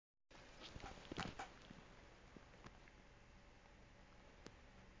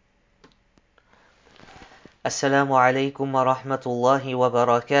Assalamu alaikum wa rahmatullahi wa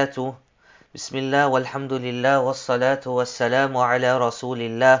barakatuh. Bismillah walhamdulillah wassalatu wassalamu ala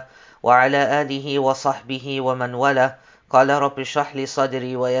rasulillah wa ala alihi wa sahbihi wa man wala. Qala rabbi shrah li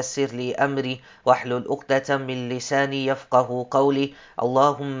sadri wa yassir li amri wahlul uqdatan min lisani yafqahu qawli.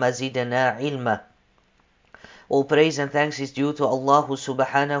 Allahumma zidna ilma. All praise and thanks is due to Allah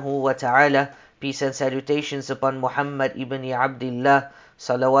subhanahu wa ta'ala. Peace and salutations upon Muhammad ibn Abdullah,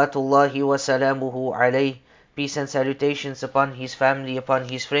 salawatullahi wa salamuhu alayh. Peace and salutations upon his family, upon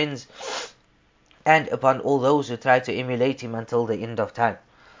his friends, and upon all those who try to emulate him until the end of time.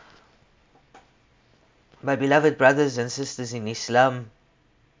 My beloved brothers and sisters in Islam,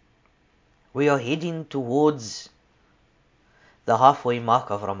 we are heading towards the halfway mark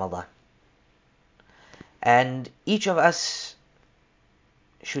of Ramadan. And each of us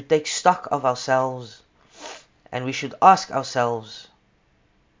should take stock of ourselves, and we should ask ourselves,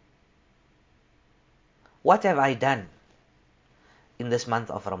 what have I done in this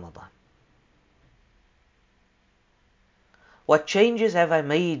month of Ramadan? What changes have I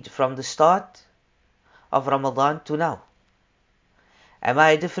made from the start of Ramadan to now? Am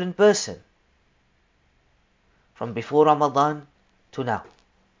I a different person from before Ramadan to now?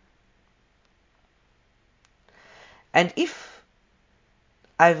 And if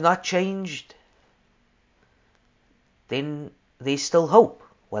I've not changed, then there's still hope.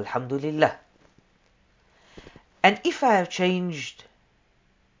 Walhamdulillah. And if I have changed,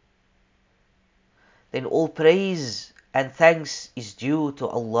 then all praise and thanks is due to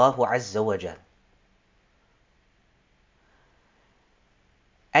Allah Azza wa Jal.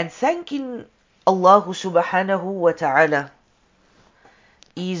 And thanking Allah subhanahu wa ta'ala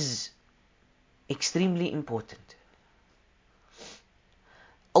is extremely important.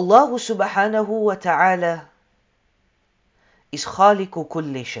 Allah subhanahu wa ta'ala is khaliqu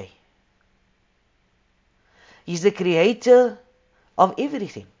kulli shay. He's the creator of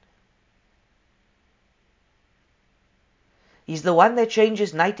everything. He's the one that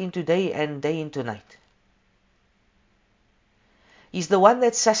changes night into day and day into night. He's the one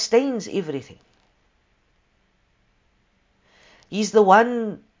that sustains everything. He's the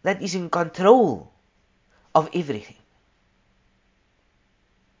one that is in control of everything.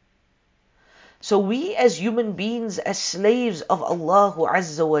 So we as human beings, as slaves of Allah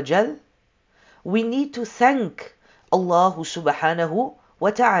Azza wa Jal, we need to thank Allah subhanahu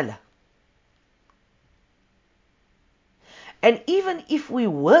wa ta'ala. And even if we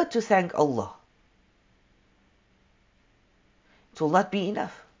were to thank Allah, it will not be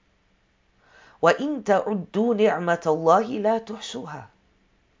enough. وَإِن تَعُدُّوا نِعْمَةَ اللَّهِ لَا تُحْصُوهَا.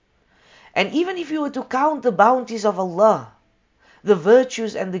 And even if you were to count the bounties of Allah, the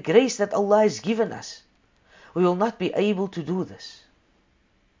virtues and the grace that Allah has given us, we will not be able to do this.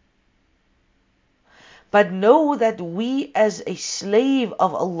 But know that we as a slave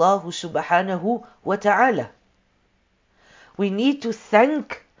of Allah subhanahu wa ta'ala, we need to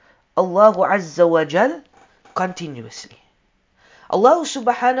thank Allah Azza wa Jal continuously. Allah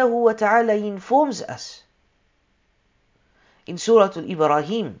subhanahu wa ta'ala informs us in Surah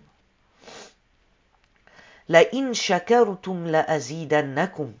Al-Ibrahim, لَإِن شَكَرْتُمْ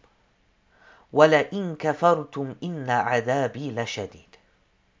لَأَزِيدَنَّكُمْ وَلَإِن كَفَرْتُمْ إِنَّ عَذَابِي لَشَدِيدٌ.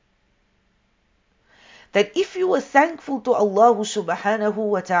 That if you were thankful to Allah subhanahu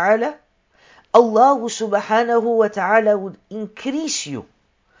wa ta'ala, Allah subhanahu wa ta'ala would increase you.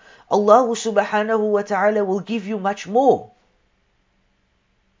 Allah subhanahu wa ta'ala will give you much more.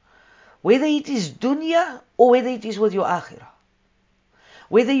 Whether it is dunya or whether it is with your akhirah.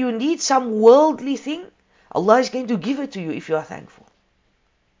 Whether you need some worldly thing, Allah is going to give it to you if you are thankful.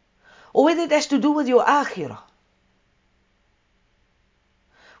 Or whether it has to do with your akhirah.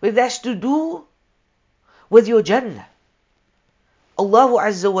 Whether it has to do with your Jannah. Allah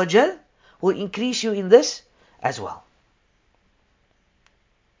Azza wa Jal will increase you in this as well.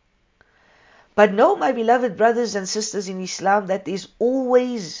 But know, my beloved brothers and sisters in Islam, that there is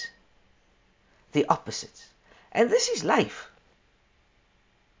always the opposite. And this is life.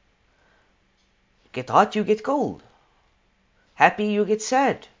 You get hot, you get cold. Happy, you get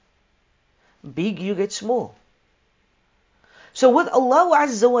sad. Big, you get small. So with Allah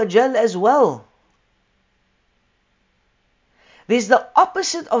Azza wa Jal as well, there's the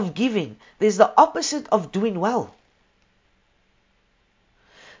opposite of giving. There's the opposite of doing well.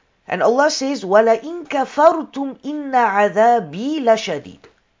 And Allah says, وَلَئِن كَفَرْتُمْ إِنَّ عَذَابِي لَشَدِيدٌ.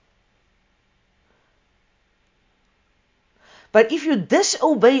 But if you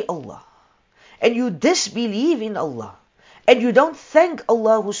disobey Allah, and you disbelieve in Allah, and you don't thank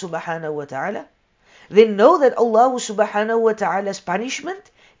Allah subhanahu wa ta'ala, then know that Allah subhanahu wa ta'ala's punishment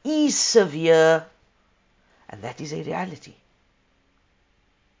is severe And that is a reality.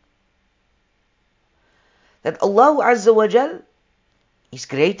 That Allah Azza wa Jal is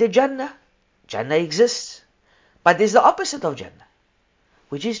created Jannah. Jannah exists. But there's the opposite of Jannah,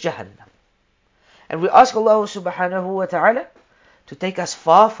 which is Jahannam. And we ask Allah subhanahu wa ta'ala to take us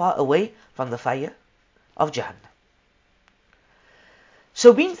far, far away from the fire of Jahannam.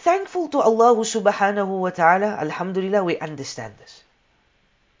 So being thankful to Allah subhanahu wa ta'ala, alhamdulillah, we understand this.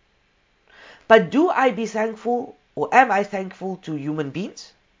 But do I be thankful, or am I thankful to human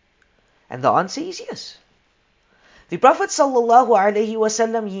beings? And the answer is yes. The Prophet sallallahu alaihi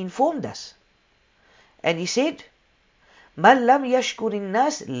wasallam, he informed us. And he said, مَنْ لَمْ يَشْكُرِ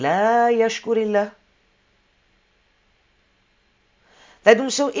النَّاسِ لَا يَشْكُرِ اللَّهِ. That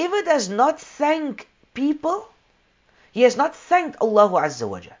whomsoever does not thank people, he has not thanked Allah Azza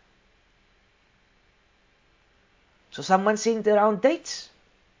wa Jal. So someone sent around dates.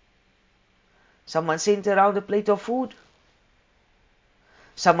 Someone sent around a plate of food.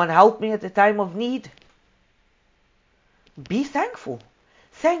 Someone helped me at a time of need. Be thankful.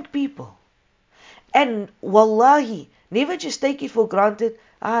 Thank people. And wallahi, never just take it for granted.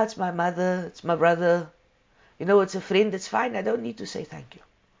 It's my mother, it's my brother. It's a friend, it's fine. I don't need to say thank you.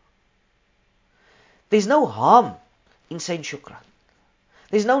 There's no harm in saying shukran.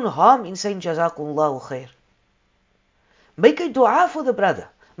 There's no harm in saying jazakumullahu khair. Make a dua for the brother.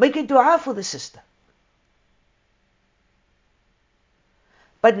 Make a dua for the sister.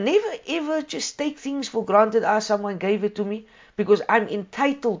 But never ever just take things for granted. Someone gave it to me because I'm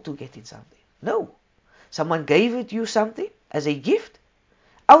entitled to getting something. No. Someone gave it you something as a gift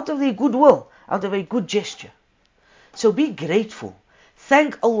out of their goodwill, out of a good gesture. So be grateful.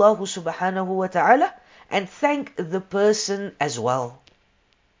 Thank Allah subhanahu wa ta'ala and thank the person as well.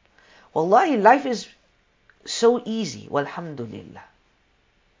 Wallahi, life is so easy. Walhamdulillah.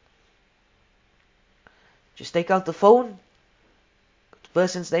 Just take out the phone, the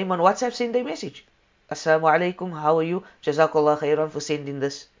person's name on WhatsApp, send a message. Assalamu alaikum, how are you? Jazakallah khairan for sending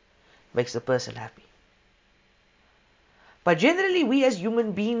this. Makes the person happy. But generally, we as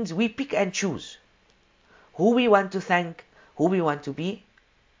human beings, we pick and choose who we want to thank, who we want to be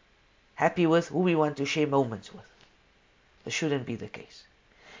happy with, who we want to share moments with. This shouldn't be the case.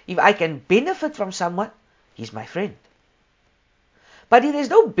 If I can benefit from someone, he's my friend. But if there's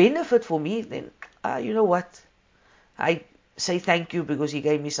no benefit for me, then, you know what? I say thank you because he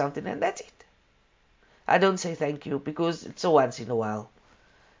gave me something and that's it. I don't say thank you because it's a once in a while.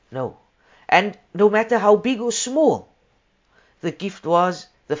 No. And no matter how big or small the gift was,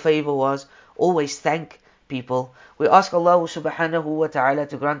 the favor was, always thank people. We ask Allah subhanahu wa ta'ala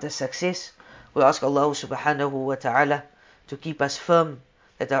to grant us success. We ask Allah subhanahu wa ta'ala to keep us firm,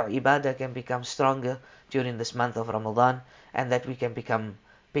 that our ibadah can become stronger during this month of Ramadan, and that we can become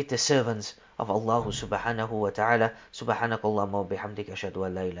better servants of Allah subhanahu wa ta'ala. Subhanakallahumma wa bihamdika ashhadu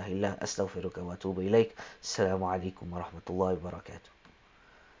an la ilaha illa astaghfiruka wa atubu ilayk. Assalamu alaikum wa rahmatullahi wa barakatuh.